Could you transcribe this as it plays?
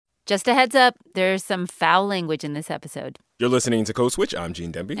Just a heads up, there's some foul language in this episode. You're listening to Code Switch. I'm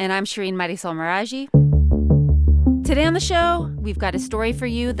Gene Demby. And I'm Shireen Marisol Meraji. Today on the show, we've got a story for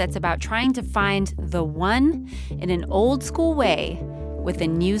you that's about trying to find the one in an old school way with a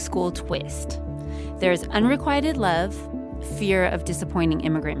new school twist. There's unrequited love, fear of disappointing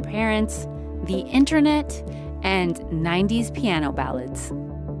immigrant parents, the internet, and 90s piano ballads.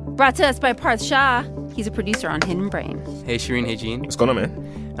 Brought to us by Parth Shah. He's a producer on Hidden Brain. Hey, Shireen. Hey, Gene. What's going on, man?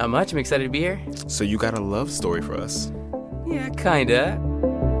 Not much. I'm excited to be here. So you got a love story for us? Yeah, kinda.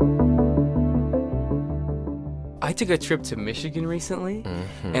 I took a trip to Michigan recently,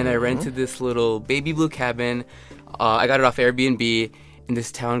 and I rented this little baby blue cabin. I got it off Airbnb in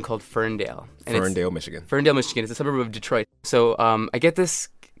this town called Ferndale. Ferndale, Michigan. Ferndale, Michigan. It's a suburb of Detroit. So I get this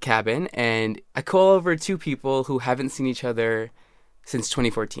cabin, and I call over two people who haven't seen each other since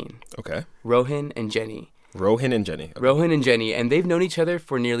 2014. Okay. Rohan and Jenny. Rohan and Jenny. Okay. Rohan and Jenny. And they've known each other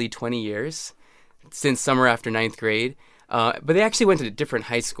for nearly 20 years, since summer after 9th grade. But they actually went to different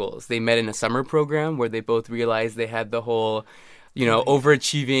high schools. They met in a summer program where they both realized they had the whole,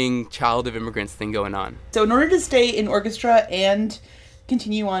 overachieving child of immigrants thing going on. So in order to stay in orchestra and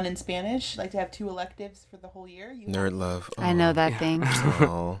continue on in Spanish, like to have two electives for the whole year. Nerd love. Oh. I know that thing.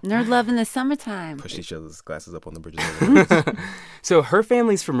 Oh. Nerd love in the summertime. Pushed each other's glasses up on the bridges. So her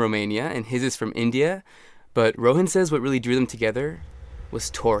family's from Romania and his is from India. But Rohan says what really drew them together was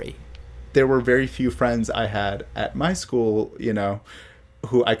Tori. There were very few friends I had at my school,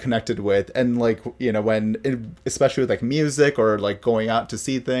 who I connected with. And especially with like music or like going out to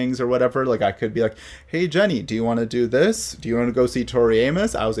see things or whatever, like I could be like, hey, Jenny, do you want to do this? Do you want to go see Tori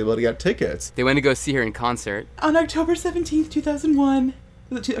Amos? I was able to get tickets. They went to go see her in concert. On October 17th, 2001.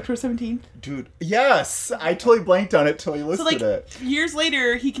 Was it October 17th? Dude, yes! I totally blanked on it till you listed it. Years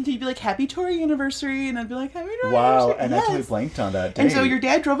later, he continued to be like, happy Tori anniversary, and I'd be like, happy Tori Wow, anniversary. and Yes. I totally blanked on that day. And so your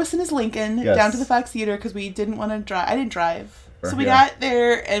dad drove us in his Lincoln Yes. down to the Fox Theater because we didn't want to drive. I didn't drive. So we Yeah. got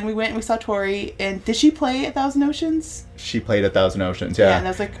there, and we went and we saw Tori, and did she play A Thousand Oceans? She played A Thousand Oceans, yeah. And that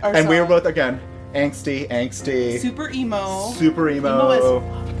was like our And song. we were both, again, angsty. Super emo. Super emo.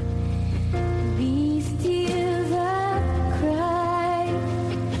 Emo These tears I cry,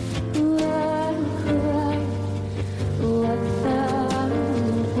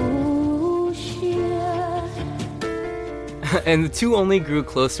 And the two only grew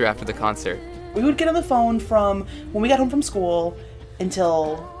closer after the concert. We would get on the phone from when we got home from school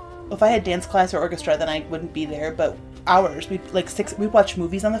until, if I had dance class or orchestra, then I wouldn't be there, but hours. We'd watch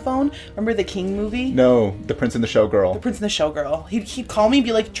movies on the phone. Remember the King movie? No, The Prince and the Showgirl. The Prince and the Showgirl. He'd call me and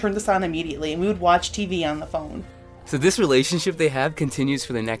be like, turn this on immediately, and we would watch TV on the phone. So this relationship they have continues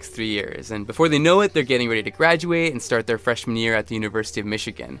for the next 3 years, and before they know it, they're getting ready to graduate and start their freshman year at the University of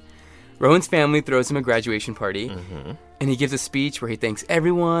Michigan. Rohan's family throws him a graduation party, and he gives a speech where he thanks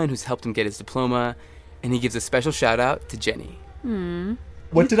everyone who's helped him get his diploma, and he gives a special shout-out to Jenny.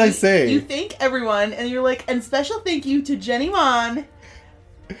 What did I say? You thank everyone, and you're like, and special thank you to Jenny Wan,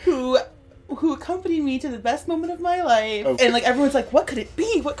 who accompanied me to the best moment of my life. Okay. And like everyone's like, what could it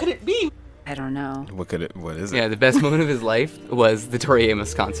be? What could it be? I don't know. What is it? Yeah, the best moment of his life was the Tori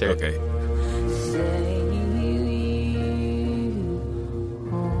Amos concert. Okay.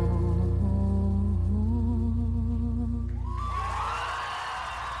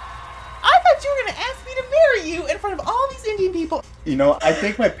 I thought you were going to ask me to marry you in front of all these Indian people. I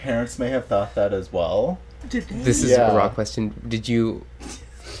think my parents may have thought that as well. Did they? This is Yeah. a raw question. Did you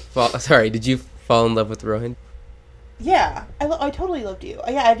fall in love with Rohan? Yeah, I totally loved you.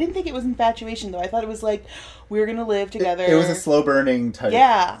 Yeah, I didn't think it was infatuation, though. I thought it was like, we were going to live together. It was a slow burning type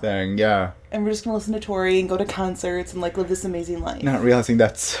thing, yeah. And we're just going to listen to Tori and go to concerts and like live this amazing life. Not realizing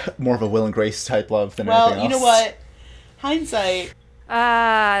that's more of a Will and Grace type love than Well, anything else. you know what? Hindsight.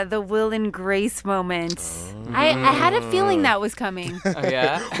 Ah, the Will and Grace moment. I had a feeling that was coming. Oh,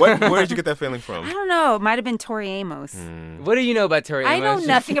 yeah? Where did you get that feeling from? I don't know. It might have been Tori Amos. What do you know about Tori I Amos? know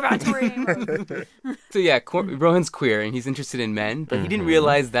nothing about Tori Amos. So yeah, Rohan's queer and he's interested in men, but he didn't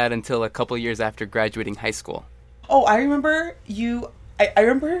realize that until a couple years after graduating high school. Oh, I remember you. I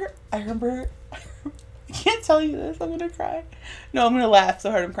remember. I can't tell you this. I'm gonna cry. No, I'm gonna laugh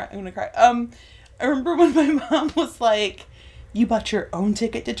so hard. I'm gonna cry. I remember when my mom was like, "You bought your own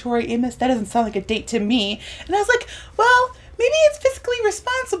ticket to Tori Amos? That doesn't sound like a date to me." And I was like, "Well, maybe it's fiscally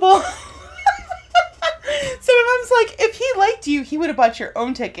responsible." So my mom's like, "If he liked you, he would have bought your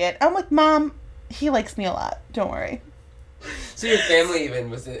own ticket." I'm like, "Mom, he likes me a lot. Don't worry." So your family even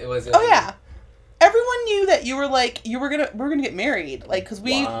was it? Oh yeah. Everyone knew that you were like we're gonna get married, like because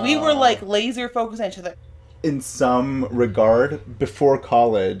we were like laser focused on each other. in some regard, before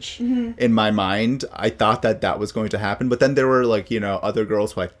college, in my mind, I thought that that was going to happen. But then there were, like, you know, other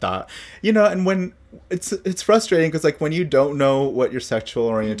girls who I thought, you know, and when it's frustrating because, like, when you don't know what your sexual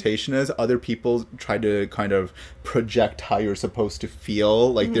orientation is, other people try to kind of project how you're supposed to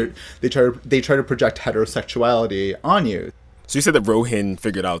feel. Like, they try to project heterosexuality on you. So you said that Rohan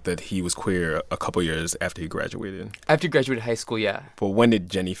figured out that he was queer a couple years after he graduated. After he graduated high school, yeah. But when did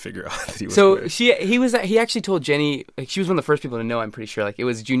Jenny figure out that he was So queer? he actually told Jenny, like, she was one of the first people to know, I'm pretty sure. Like, it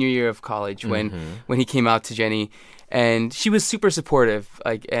was junior year of college when he came out to Jenny, and she was super supportive.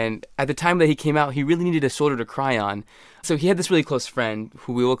 Like, and at the time that he came out, he really needed a shoulder to cry on. So he had this really close friend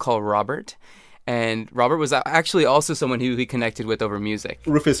who we will call Robert. And Robert was actually also someone who he connected with over music.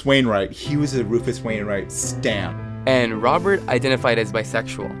 Rufus Wainwright, he was a Rufus Wainwright stan. And Robert identified as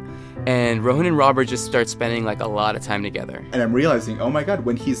bisexual. And Rohan and Robert just start spending, like, a lot of time together. And I'm realizing, oh my god,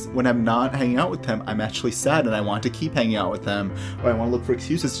 when I'm not hanging out with him, I'm actually sad and I want to keep hanging out with him, or I want to look for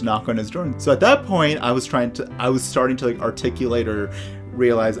excuses to knock on his door. So at that point, I was starting to, like, articulate or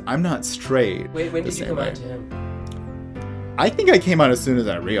realize I'm not straight. Wait, when the did you same come way. out to him? I think I came out as soon as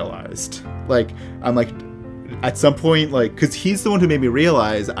I realized. Like, I'm like, at some point, like, because he's the one who made me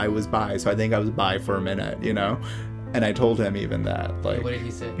realize I was bi, so I think I was bi for a minute, you know? And I told him even that, like... What did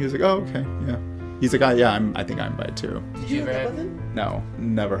he say? He was like, oh, okay, yeah. He's like, I think I'm bi too. Did you ever have... No,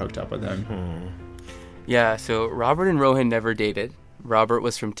 never hooked up with him. Yeah, so Robert and Rohan never dated. Robert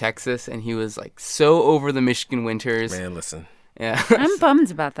was from Texas, and he was, like, so over the Michigan winters. Man, listen. Yeah. I'm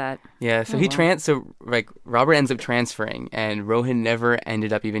bummed about that. Yeah, so Robert ends up transferring, and Rohan never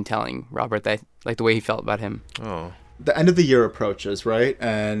ended up even telling Robert that, like, the way he felt about him. Oh. The end of the year approaches, right?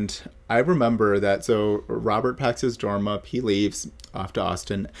 And I remember that, so Robert packs his dorm up, he leaves off to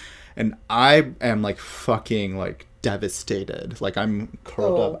Austin, and I am, like, fucking, like, devastated. Like, I'm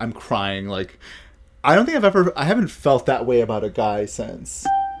curled up, I'm crying, like, I don't think I haven't felt that way about a guy since.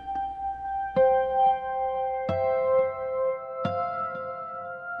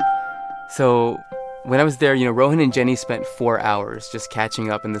 So when I was there, you know, Rohan and Jenny spent 4 hours just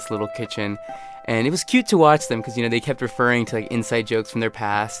catching up in this little kitchen. And it was cute to watch them because, you know, they kept referring to, like, inside jokes from their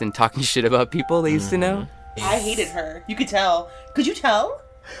past and talking shit about people they used to know. I hated her. You could tell. Could you tell?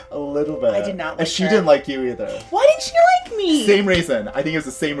 A little bit. I did not like And she her. didn't like you either. Why didn't she like me? Same reason. I think it's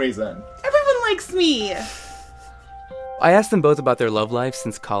the same reason. Everyone likes me. I asked them both about their love life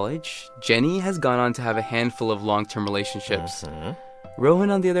since college. Jenny has gone on to have a handful of long-term relationships.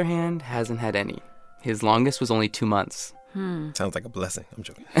 Rohan, on the other hand, hasn't had any. His longest was only 2 months. Sounds like a blessing. I'm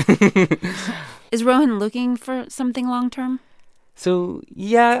joking. Is Rohan looking for something long-term? So,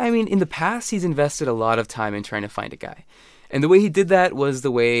 yeah, I mean, in the past, he's invested a lot of time in trying to find a guy. And the way he did that was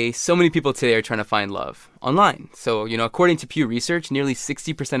the way so many people today are trying to find love, online. So, you know, according to Pew Research, nearly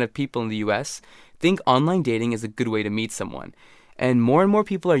 60% of people in the U.S. think online dating is a good way to meet someone. And more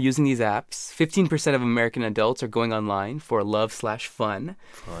people are using these apps. 15% of American adults are going online for love/fun,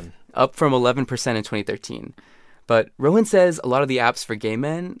 up from 11% in 2013. But Rohan says a lot of the apps for gay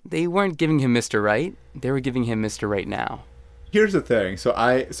men, they weren't giving him Mr. Right. They were giving him Mr. Right Now. Here's the thing. So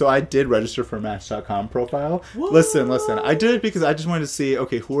I did register for a Match.com profile. Whoa. Listen. I did it because I just wanted to see,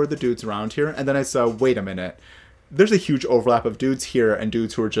 okay, who are the dudes around here? And then I saw, wait a minute. There's a huge overlap of dudes here and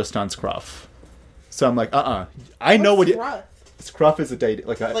dudes who are just on Scruff. So I'm like, I know what Scruff? Scruff is a date,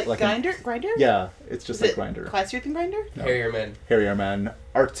 like Grindr? Yeah, it's just Is like it Grindr. classier than Grindr? No. Hairier men. Hairier men,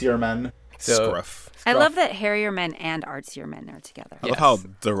 artsier men. So, Scruff. I love that hairier men and artsier men are together. I love how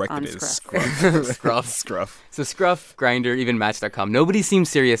direct On it is. Scruff. Scruff. Scruff. So Scruff, Grindr, even Match.com, nobody seemed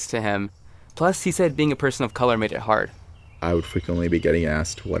serious to him. Plus, he said being a person of color made it hard. I would frequently be getting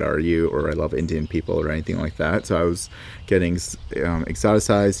asked, what are you? Or I love Indian people or anything like that. So I was getting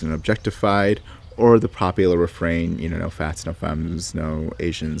exoticized and objectified. Or the popular refrain, you know, no fats, no femmes, no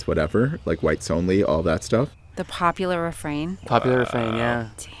Asians, whatever. Like whites only, all that stuff. The popular refrain. Popular refrain, yeah.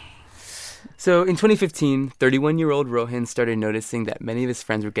 So in 2015, 31-year-old Rohan started noticing that many of his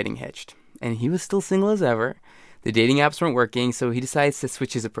friends were getting hitched. And he was still single as ever. The dating apps weren't working, so he decides to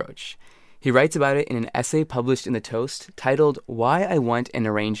switch his approach. He writes about it in an essay published in The Toast titled, Why I Want an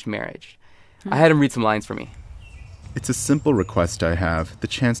Arranged Marriage. I had him read some lines for me. It's a simple request I have, the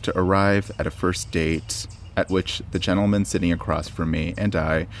chance to arrive at a first date at which the gentleman sitting across from me and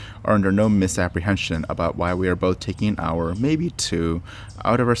I are under no misapprehension about why we are both taking an hour, maybe 2,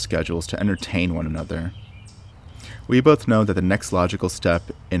 out of our schedules to entertain one another. We both know that the next logical step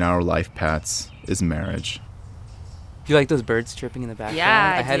in our life paths is marriage. Do you like those birds chirping in the background?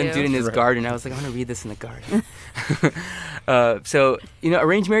 Yeah, I had him do. do it in his garden. I was like, I want to read this in the garden. So, you know,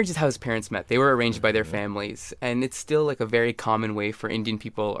 arranged marriage is how his parents met. They were arranged by their families. And it's still like a very common way for Indian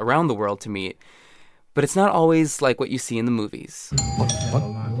people around the world to meet. But it's not always like what you see in the movies.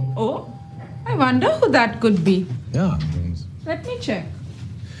 Oh, I wonder who that could be. Yeah. Let me check.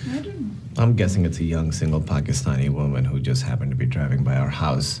 I don't know. I'm guessing it's a young single Pakistani woman who just happened to be driving by our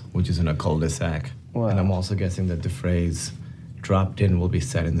house, which is in a cul-de-sac. Wow. And I'm also guessing that the phrase dropped in will be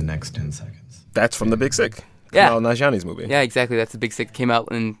said in the next 10 seconds. That's from The Big Sick. Yeah. Kamal Nanjiani's movie. Yeah, exactly. That's The Big Sick. Came out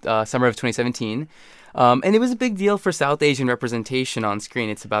in summer of 2017. And it was a big deal for South Asian representation on screen.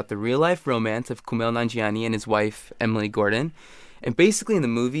 It's about the real-life romance of Kumail Nanjiani and his wife, Emily Gordon. And basically in the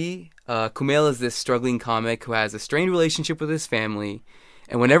movie, Kumail is this struggling comic who has a strained relationship with his family.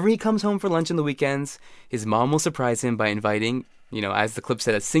 And whenever he comes home for lunch on the weekends, his mom will surprise him by inviting, as the clip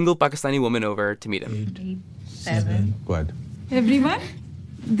said, a single Pakistani woman over to meet him. 7. What? Everyone,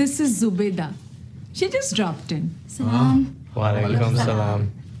 this is Zubeda. She just dropped in. Salam. Walaikum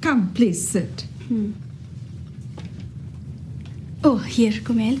salam. Come, please sit. Oh, here,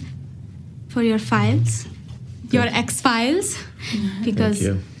 Kumail. For your files. Your X-Files. Because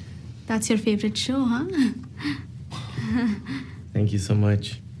Thank you. that's your favorite show, huh? Thank you so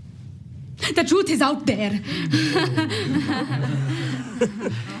much. The truth is out there.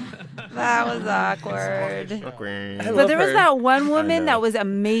 That was awkward. Awkward. But there was her. that one I woman know. that was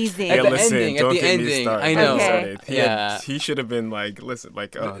amazing. Yeah, At the listen, ending, don't at the get me ending. started. I know. Okay. Yeah. He should have been like, listen,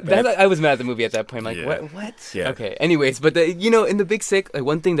 like, I was mad at the movie at that point. Like, Yeah. what? Yeah. Okay. Anyways, but in The Big Sick, like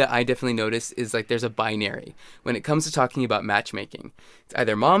one thing that I definitely noticed is like there's a binary when it comes to talking about matchmaking. It's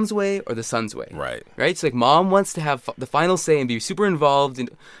either mom's way or the son's way. Right. Right. So like mom wants to have the final say and be super involved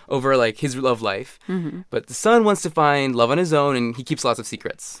over like his love life, but the son wants to find love on his own and he keeps lots of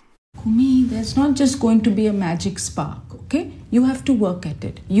secrets. Kumi, there's not just going to be a magic spark, okay? You have to work at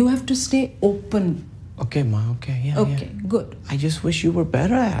it. You have to stay open. Okay, Ma, okay, yeah. Okay, yeah. good. I just wish you were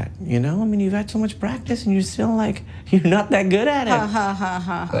better at it, I mean, you've had so much practice and you're still like, you're not that good at Ha it. ha ha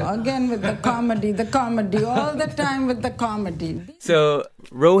ha ha. Again with the comedy, all the time with the comedy. So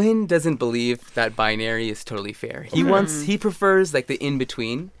Rohin doesn't believe that binary is totally fair. He prefers like the in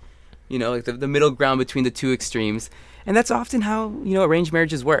between, like the middle ground between the two extremes, and that's often how arranged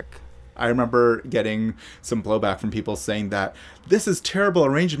marriages work. I remember getting some blowback from people saying that this is terrible,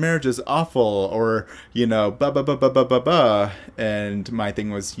 arranged marriage is awful, or, blah, blah, blah, blah, blah, blah, blah. And my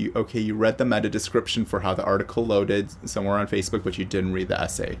thing was, you read the meta description for how the article loaded somewhere on Facebook, but you didn't read the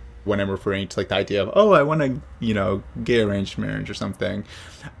essay. When I'm referring to like the idea of, I want to, gay arranged marriage or something,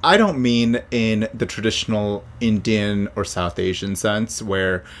 I don't mean in the traditional Indian or South Asian sense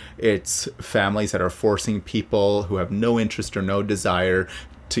where it's families that are forcing people who have no interest or no desire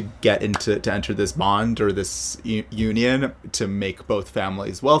to enter this bond or this union to make both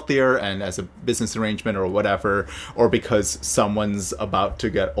families wealthier and as a business arrangement or whatever, or because someone's about to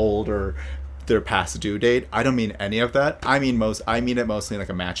get old or they're past due date. I don't mean any of that. I mean it mostly in like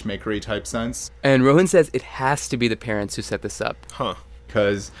a matchmakery type sense. And Rohin says it has to be the parents who set this up. Huh.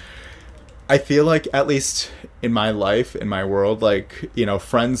 Because I feel like, at least in my life, in my world, like,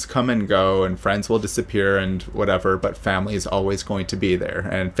 friends come and go and friends will disappear and whatever, but family is always going to be there.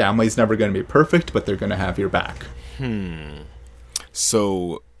 And family's never going to be perfect, but they're going to have your back.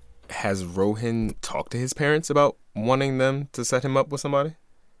 So has Rohin talked to his parents about wanting them to set him up with somebody?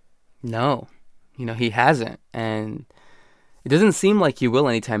 No, he hasn't. And it doesn't seem like he will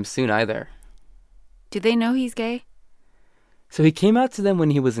anytime soon either. Do they know he's gay? So he came out to them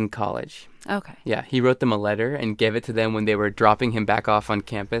when he was in college. Okay. Yeah, he wrote them a letter and gave it to them when they were dropping him back off on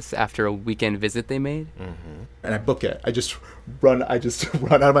campus after a weekend visit they made. And I book it. I just run out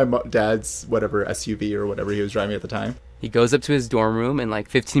of my dad's whatever SUV or whatever he was driving at the time. He goes up to his dorm room and like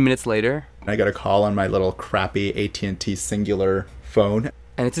 15 minutes later, I got a call on my little crappy AT&T Singular phone.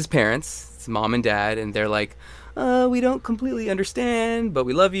 and it's his parents, it's mom and dad, and they're like, we don't completely understand, but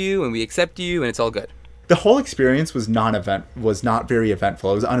we love you and we accept you and it's all good. The whole experience was not very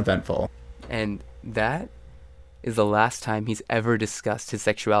eventful. It was uneventful. And that is the last time he's ever discussed his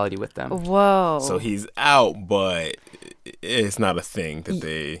sexuality with them. Whoa. So he's out, but it's not a thing that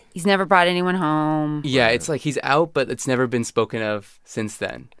they... He's never brought anyone home. Yeah, it's like he's out, but it's never been spoken of since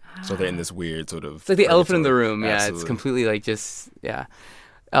then. So they're in this weird sort of... It's like the elephant in the room. Yeah, Absolutely. it's completely like just, yeah.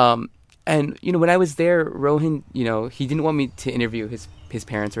 And, when I was there, Rohin, he didn't want me to interview his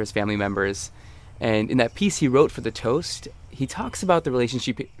parents or his family members. And in that piece he wrote for The Toast, he talks about the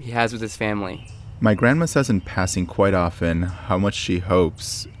relationship he has with his family. My grandma says in passing quite often how much she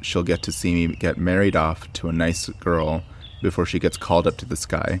hopes she'll get to see me get married off to a nice girl before she gets called up to the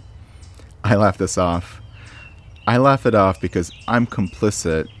sky. I laugh this off. I laugh it off because I'm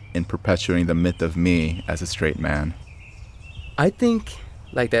complicit in perpetuating the myth of me as a straight man. I think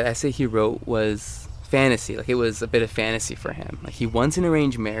like that essay he wrote was fantasy. Like, it was a bit of fantasy for him. Like, he wants an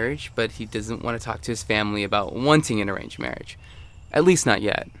arranged marriage, but he doesn't want to talk to his family about wanting an arranged marriage. At least not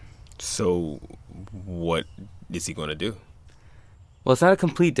yet. So, what is he going to do? Well, it's not a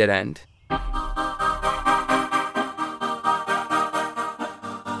complete dead end.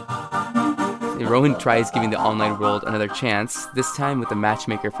 Rohan tries giving the online world another chance, this time with a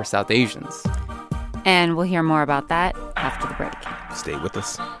matchmaker for South Asians. And we'll hear more about that after the break. Stay with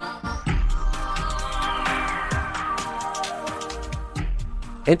us.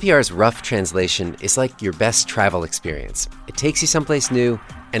 NPR's Rough Translation is like your best travel experience. It takes you someplace new,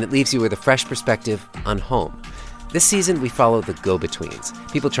 and it leaves you with a fresh perspective on home. This season, we follow the go-betweens,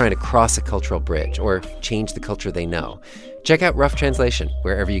 people trying to cross a cultural bridge or change the culture they know. Check out Rough Translation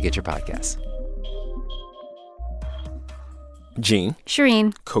wherever you get your podcasts. Gene.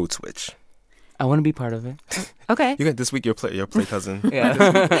 Shireen. Code Switch. I want to be part of it. Okay. You got this week your play cousin. Yeah.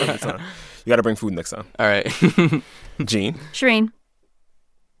 You got to bring food next time. All right. Gene. Shireen.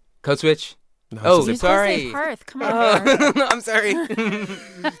 Code Switch. No, Oh, You're sorry. supposed to say Parth. Come on. I'm sorry.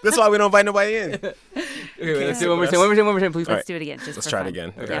 That's why we don't invite nobody in. Okay, wait, let's do it one more time, please. Let's do it again. Just Let's for try fun. it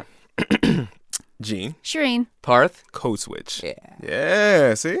again. Okay. Okay. Gene. Shireen. Parth. Code Switch. Yeah.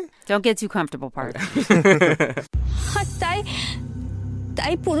 Yeah, see? Don't get too comfortable, Parth.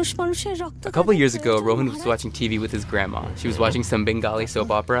 A couple years ago, Rohan was watching TV with his grandma. She was watching some Bengali soap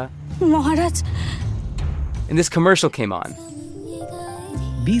opera. Maharaj. And this commercial came on.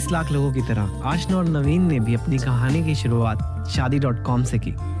 20 lakh लोगों की तरह आशना और नवीन ने भी अपनी कहानी की शुरुआत शादी.com से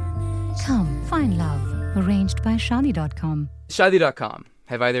की. Come, find love. Arranged by Shadi.com. Shadi.com.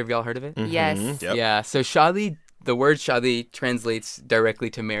 Have either of y'all heard of it? Yes. Yep. Yeah, so Shadi, the word Shadi translates directly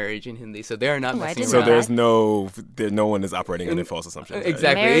to marriage in Hindi, so they are not Oh, I messing didn't So around. there's no one is operating under false assumptions. right?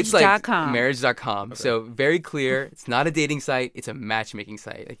 Exactly. It's like Marriage.com. marriage.com. So very clear. It's not a dating site. It's a matchmaking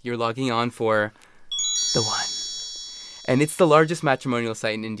site. Like, you're logging on for the one. And it's the largest matrimonial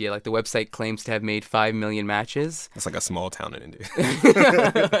site in India. Like, the website claims to have made 5 million matches. It's like a small town in India.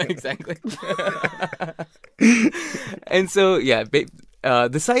 Exactly. And so, yeah,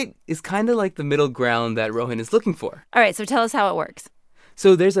 the site is kind of like the middle ground that Rohan is looking for. All right, so tell us how it works.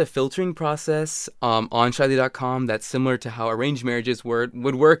 So there's a filtering process on Shadi.com that's similar to how arranged marriages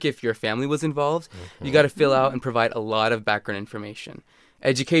would work if your family was involved. You got to fill out and provide a lot of background information.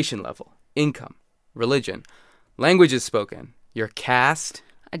 Education level, income, religion, languages spoken, your caste.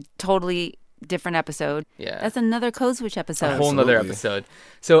 A totally different episode. Yeah. That's another Code Switch episode. A whole nother episode.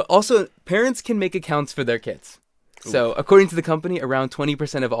 So also, parents can make accounts for their kids. So according to the company, around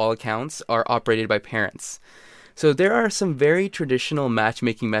 20% of all accounts are operated by parents. So there are some very traditional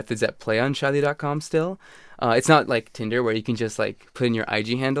matchmaking methods at play on Shadi.com still. It's not like Tinder where you can just like put in your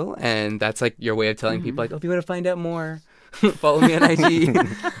IG handle and that's like your way of telling people like, oh, if you want to find out more, follow me on IG.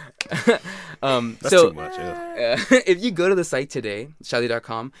 That's so, too much. Yeah. If you go to the site today,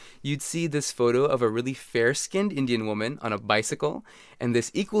 Shadi.com, you'd see this photo of a really fair-skinned Indian woman on a bicycle and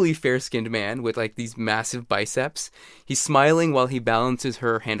this equally fair-skinned man with like these massive biceps. He's smiling while he balances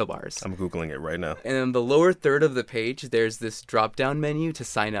her handlebars. I'm Googling it right now. And in the lower third of the page, there's this drop-down menu to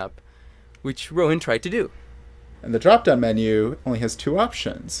sign up, which Rohan tried to do. And the drop-down menu only has two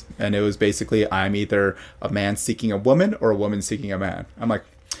options. And it was basically, I'm either a man seeking a woman or a woman seeking a man. I'm like,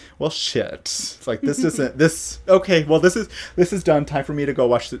 well, shit. It's like, this isn't, this, okay, well, this is done. Time for me to go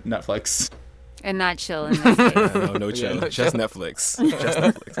watch Netflix. And not chill in this case. No chill. Just Netflix. Just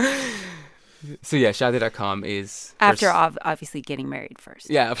Netflix. So yeah, Shadi.com is... After obviously getting married first.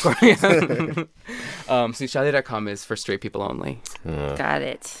 Yeah, of course. So Shadi.com is for straight people only. Got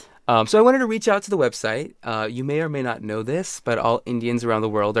it. So I wanted to reach out to the website. You may or may not know this, but all Indians around the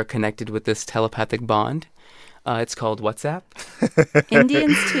world are connected with this telepathic bond. It's called WhatsApp.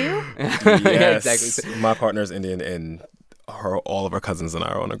 Indians too? Yes. Yeah, exactly. My partner is Indian and all of our cousins and I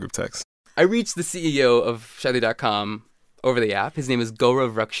are on a group text. I reached the CEO of Shadi.com over the app. His name is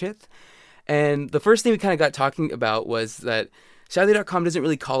Gaurav Rakshit. And the first thing we kind of got talking about was that Shadi.com doesn't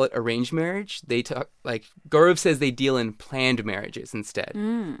really call it arranged marriage. They talk, like, Gaurav says they deal in planned marriages instead.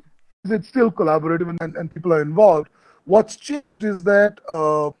 It's still collaborative and people are involved. What's changed is that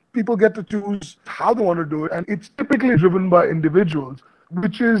people get to choose how they want to do it, and it's typically driven by individuals,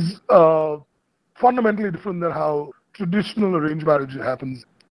 which is fundamentally different than how traditional arranged marriage happens.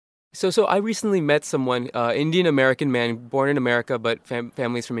 So I recently met someone, Indian-American man, born in America, but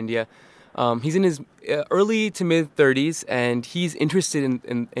family's from India. He's in his early to mid-30s, and he's interested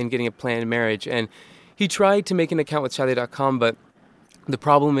in getting a planned marriage. And he tried to make an account with Shadi.com, but the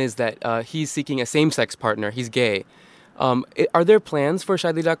problem is that he's seeking a same-sex partner. He's gay. Are there plans for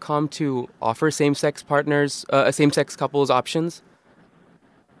Shadi.com to offer same-sex partners, same-sex couples options?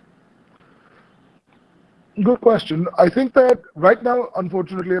 Good question. I think that right now,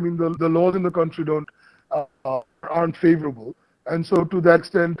 unfortunately, I mean, the laws in the country aren't favorable. And so to that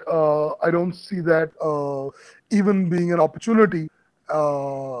extent, I don't see that even being an opportunity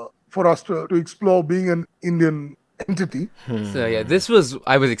for us to explore being an Indian entity. So yeah,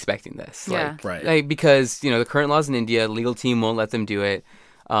 I was expecting this. Yeah. Like, because, the current laws in India, legal team won't let them do it.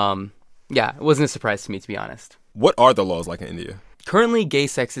 Yeah, it wasn't a surprise to me, to be honest. What are the laws like in India? Currently, gay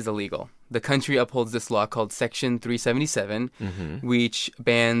sex is illegal. The country upholds this law called Section 377, which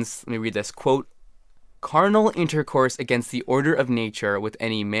bans, let me read this, quote, carnal intercourse against the order of nature with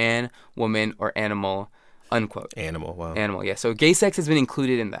any man, woman, or animal, unquote. Animal, wow. Animal, yeah. So gay sex has been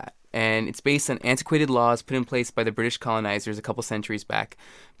included in that. And it's based on antiquated laws put in place by the British colonizers a couple centuries back.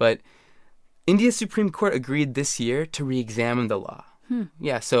 But India's Supreme Court agreed this year to re-examine the law.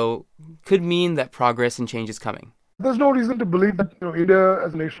 Yeah, so could mean that progress and change is coming. There's no reason to believe that India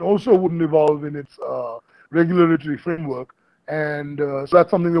as a nation also wouldn't evolve in its regulatory framework. And so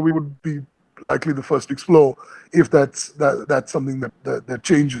that's something that we would be likely the first to explore if that's something that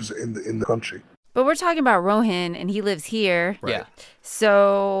changes in the country. But we're talking about Rohan, and he lives here. Right. Yeah.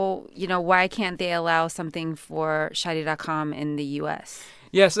 So, why can't they allow something for Shaadi.com in the U.S.?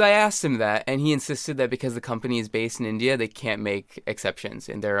 Yeah, so I asked him that, and he insisted that because the company is based in India, they can't make exceptions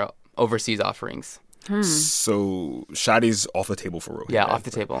in their overseas offerings. So Shaadi's off the table for Rohan. Yeah, off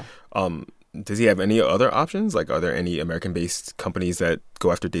the table. Does he have any other options? Like, are there any American-based companies that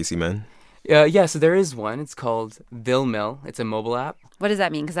go after Desi men? Yeah, so there is one. It's called Dil Mill. It's a mobile app. What does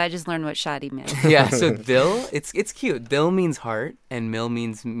that mean? Because I just learned what Shaadi meant. Yeah, so Dil, it's cute. Dil means heart, and Mill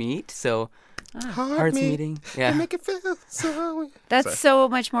means meat. So hearts meeting. Yeah. Make it feel so. That's so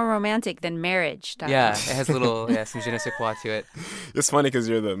much more romantic than marriage. Yeah, it has a little some je ne sais quoi to it. It's funny because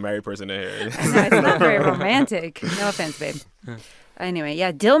you're the married person in here. I know, it's not very romantic. No offense, babe. Anyway,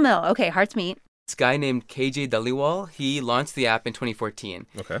 yeah, Dil Mill. Okay, hearts meet. This guy named KJ Dhaliwal, he launched the app in 2014.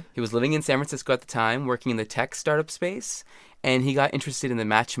 Okay. He was living in San Francisco at the time, working in the tech startup space, and he got interested in the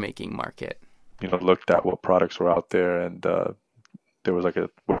matchmaking market. Looked at what products were out there, and there was like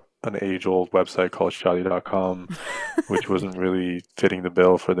an age-old website called Shaadi.com, which wasn't really fitting the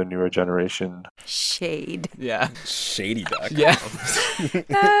bill for the newer generation. Shade. Yeah. Shady.com.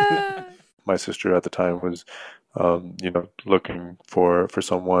 Yeah. My sister at the time was, looking for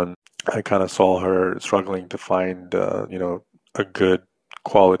someone. I kind of saw her struggling to find, a good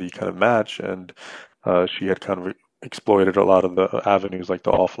quality kind of match, and she had kind of exploited a lot of the avenues, like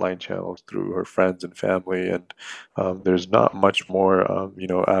the offline channels, through her friends and family, and there's not much more,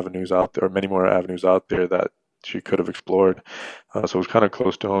 avenues out there, or many more avenues out there that she could have explored. So it was kind of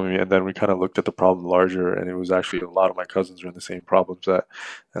close to home, and then we kind of looked at the problem larger, and it was actually a lot of my cousins are in the same problems and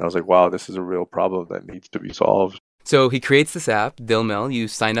I was like, wow, this is a real problem that needs to be solved. So he creates this app, Dil Mill. You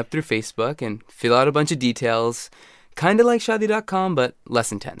sign up through Facebook and fill out a bunch of details, kind of like Shaadi.com, but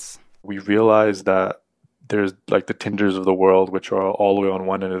less intense. We realized that there's like the Tinders of the world, which are all the way on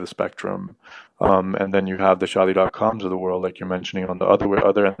one end of the spectrum. And then you have the Shaadi.coms of the world, like you're mentioning, on the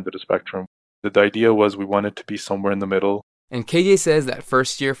other end of the spectrum. The idea was we wanted to be somewhere in the middle. And KJ says that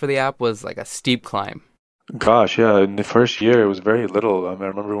first year for the app was like a steep climb. Gosh, yeah. In the first year, it was very little. I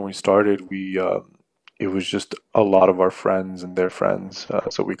remember when we started, it was just a lot of our friends and their friends.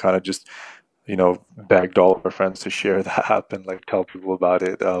 So we kind of just, begged all of our friends to share the app and like tell people about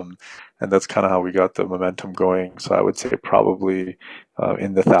it. And that's kind of how we got the momentum going. So I would say probably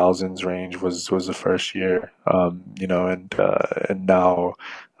in the thousands range was the first year, and now,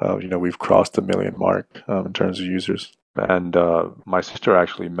 we've crossed the 1 million mark in terms of users. And my sister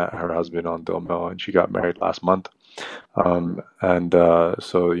actually met her husband on Dil Mill, and she got married last month. So,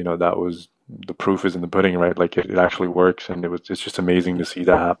 that was, the proof is in the pudding, right? Like it actually works, and it's just amazing to see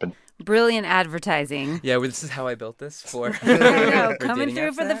that happen. Brilliant advertising. Yeah, this is how I built this for. I know, coming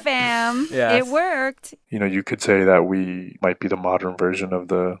through for the fam. Yeah. It worked. You could say that we might be the modern version of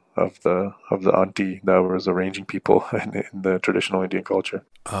the auntie that was arranging people in the traditional Indian culture.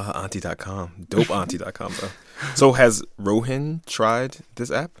 Auntie.com. Dope auntie.com, though. So has Rohan tried this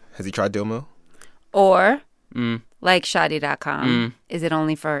app? Has he tried Dil Mill? Or, like Shaadi.com, is it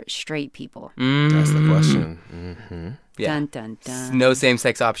only for straight people? That's the question. Mm-hmm. Yeah. Dun, dun, dun. No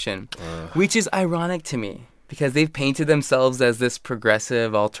same-sex option, which is ironic to me because they've painted themselves as this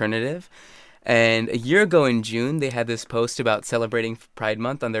progressive alternative. And a year ago in June, they had this post about celebrating Pride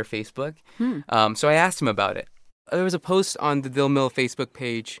Month on their Facebook. So I asked him about it. There was a post on the Dil Mill Facebook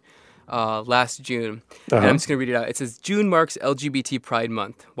page last June, and I'm just going to read it out. It says, June marks LGBT Pride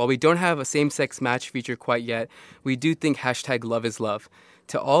Month. While we don't have a same-sex match feature quite yet, we do think #love is love.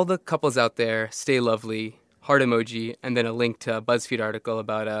 To all the couples out there, stay lovely, heart emoji, and then a link to a BuzzFeed article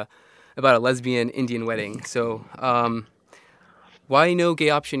about about a lesbian Indian wedding. So, why no gay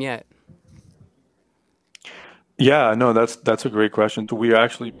option yet? Yeah, no, that's a great question. So we are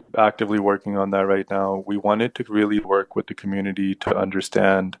actually actively working on that right now. We wanted to really work with the community to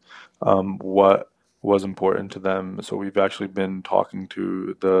understand what was important to them. So we've actually been talking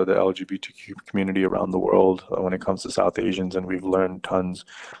to the LGBTQ community around the world when it comes to South Asians, and we've learned tons.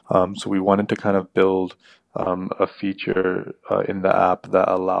 So we wanted to kind of build a feature in the app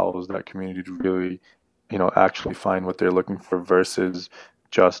that allows that community to really, actually find what they're looking for versus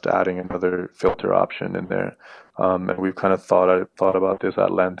just adding another filter option in there. And we've kind of thought about this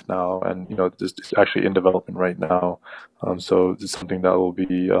at length now, and this is actually in development right now. So it's something that will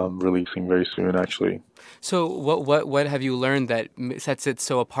be releasing very soon, actually. So what have you learned that sets it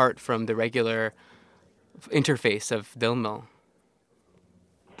so apart from the regular interface of Dilmil?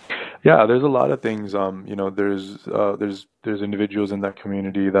 Yeah, there's a lot of things. There's individuals in that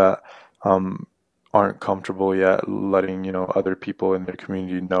community that aren't comfortable yet letting other people in their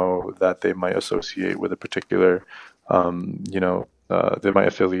community know that they might associate with a particular they might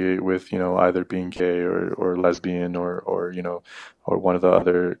affiliate with either being gay or lesbian or one of the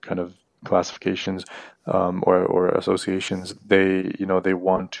other kind of classifications or associations. They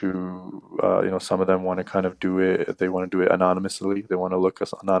want to some of them want to kind of do it. They want to do it anonymously. They want to look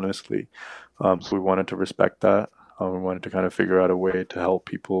us anonymously. So we wanted to respect that. We wanted to kind of figure out a way to help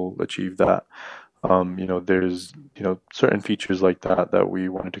people achieve that. There's certain features like that we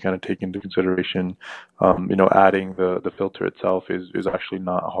wanted to kind of take into consideration. Adding the filter itself is actually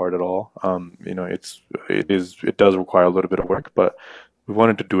not hard at all. It does require a little bit of work, but we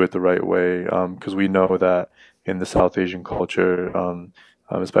wanted to do it the right way, because we know that in the South Asian culture,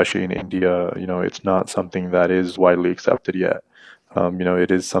 especially in India, it's not something that is widely accepted yet.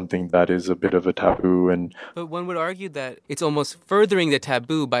 It is something that is a bit of a taboo. But one would argue that it's almost furthering the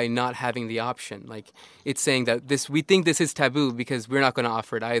taboo by not having the option. Like, it's saying that we think this is taboo because we're not going to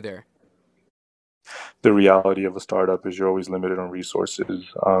offer it either. The reality of a startup is you're always limited on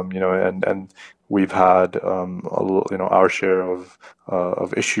resources, and we've had our share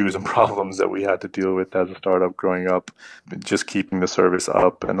of issues and problems that we had to deal with as a startup growing up, just keeping the service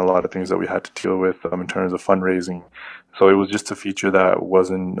up, and a lot of things that we had to deal with in terms of fundraising. So it was just a feature that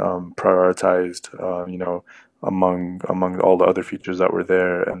wasn't prioritized, among all the other features that were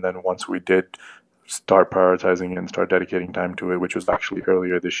there. And then once we did start prioritizing it and start dedicating time to it, which was actually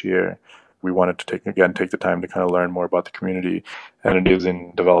earlier this year, we wanted to take the time to kind of learn more about the community, and it is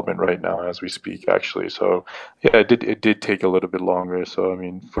in development right now as we speak, actually. So yeah, it did take a little bit longer. So I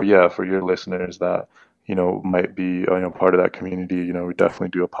mean, for your listeners that might be part of that community, we definitely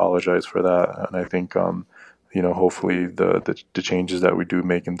do apologize for that, and I think hopefully the changes that we do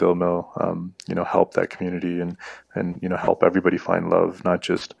make in Dilmil help that community and help everybody find love, not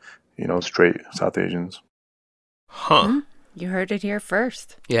just straight South Asians. Huh. You heard it here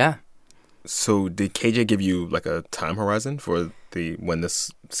first. Yeah. So did KJ give you like a time horizon for when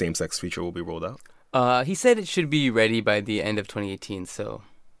this same-sex feature will be rolled out? He said it should be ready by the end of 2018, so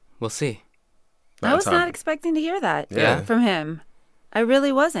we'll see. I was not expecting to hear that from him. I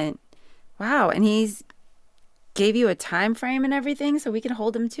really wasn't. Wow, and he's gave you a time frame and everything so we can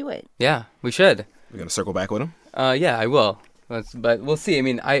hold him to it. Yeah, we should. You're going to circle back with him? Yeah, I will. But we'll see. I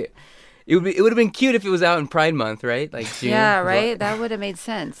mean, it would have been cute if it was out in Pride Month, right? Like June. Yeah, right? That would have made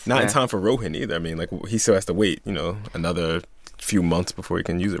sense. Not in time for Rohin either. I mean, like, he still has to wait, another few months before he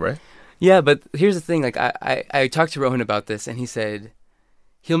can use it, right? Yeah, but here's the thing. Like, I talked to Rohin about this, and he said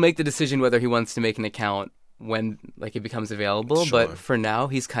he'll make the decision whether he wants to make an account when, like, it becomes available. Sure. But for now,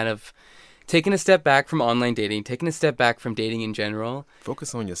 he's kind of taking a step back from online dating, taking a step back from dating in general.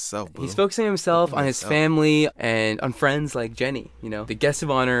 Focus on yourself, bro. He's focusing on himself, on his family, and on friends like Jenny, the guest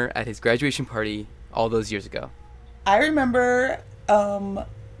of honor at his graduation party all those years ago. I remember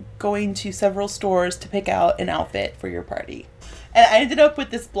going to several stores to pick out an outfit for your party. And I ended up with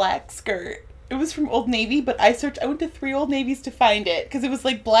this black skirt. It was from Old Navy, but I went to 3 Old Navies to find it because it was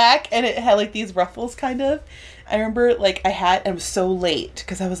like black and it had like these ruffles kind of. I remember like I was so late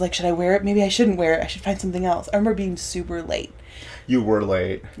because I was like, should I wear it? Maybe I shouldn't wear it. I should find something else. I remember being super late. You were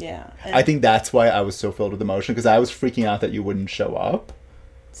late. Yeah. I think that's why I was so filled with emotion, because I was freaking out that you wouldn't show up.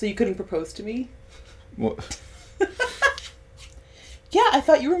 So you couldn't propose to me? Well, yeah, I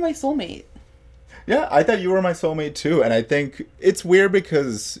thought you were my soulmate. Yeah, I thought you were my soulmate too. And I think it's weird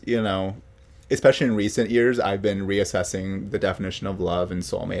because, especially in recent years, I've been reassessing the definition of love and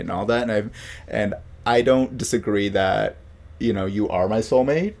soulmate and all that. And I don't disagree that, you are my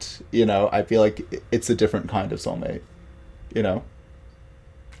soulmate. I feel like it's a different kind of soulmate,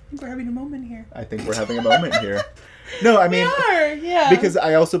 We're having a moment here. I think we're having a moment here. No, I mean, We are, yeah. because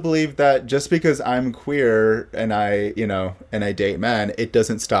I also believe that just because I'm queer and I date men, it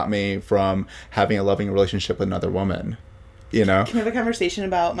doesn't stop me from having a loving relationship with another woman. You know? Can we have a conversation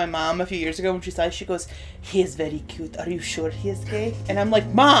about my mom a few years ago when she saw it? She goes, "He is very cute. Are you sure he is gay?" And I'm like,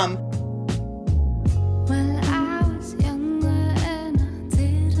 "Mom." Well, I was younger and I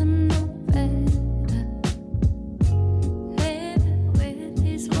didn't know better. Living with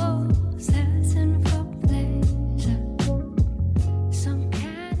these walls, asking for pleasure.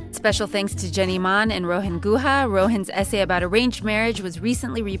 Special thanks to Jenny Mon and Rohin Guha. Rohin's essay about arranged marriage was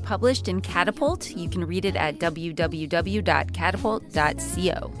recently republished in Catapult. You can read it at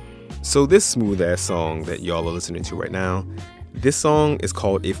www.catapult.co. So this smooth-ass song that y'all are listening to right now, this song is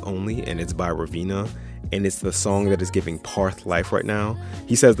called If Only, and it's by Raveena, and it's the song that is giving Parth life right now.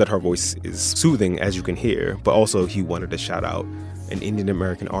 He says that her voice is soothing, as you can hear, but also he wanted to shout out an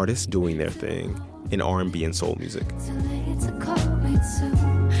Indian-American artist doing their thing in R&B and soul music.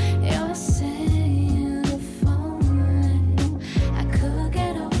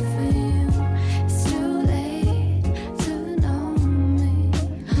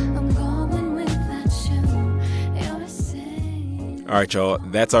 All right, y'all,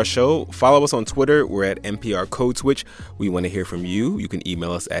 that's our show. Follow us on Twitter. We're at NPR Code Switch. We want to hear from you. You can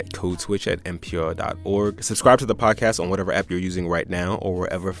email us at codeswitch@npr.org. Subscribe to the podcast on whatever app you're using right now or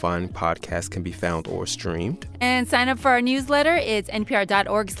wherever fine podcasts can be found or streamed. And sign up for our newsletter. It's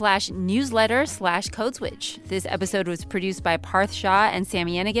npr.org/newsletter/codeswitch. This episode was produced by Parth Shah and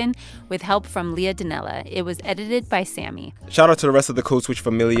Sammy Yenigan with help from Leah Donnella. It was edited by Sammy. Shout out to the rest of the Code Switch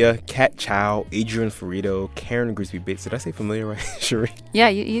familia: Kat Chow, Adrian Ferrito, Karen Grigsby Bates. Did I say familia right? Sheree? Yeah,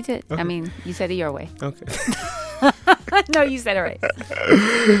 you did. Okay. I mean, you said it your way. Okay. No, you said it right.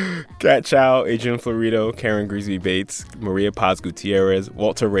 Kat Chow, Adrian Florido, Karen Grigsby Bates, Maria Paz Gutierrez,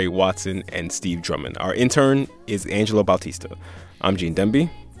 Walter Ray Watson, and Steve Drummond. Our intern is Angelo Bautista. I'm Gene Demby.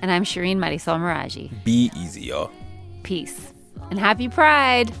 And I'm Shireen Marisol Meraji. Be easy, y'all. Peace. And happy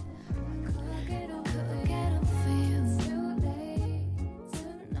Pride.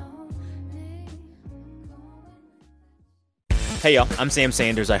 Hey y'all, I'm Sam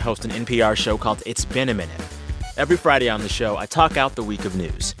Sanders. I host an NPR show called It's Been a Minute. Every Friday on the show, I talk out the week of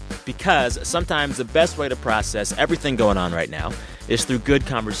news. Because sometimes the best way to process everything going on right now is through good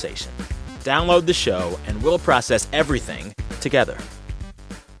conversation. Download the show and we'll process everything together.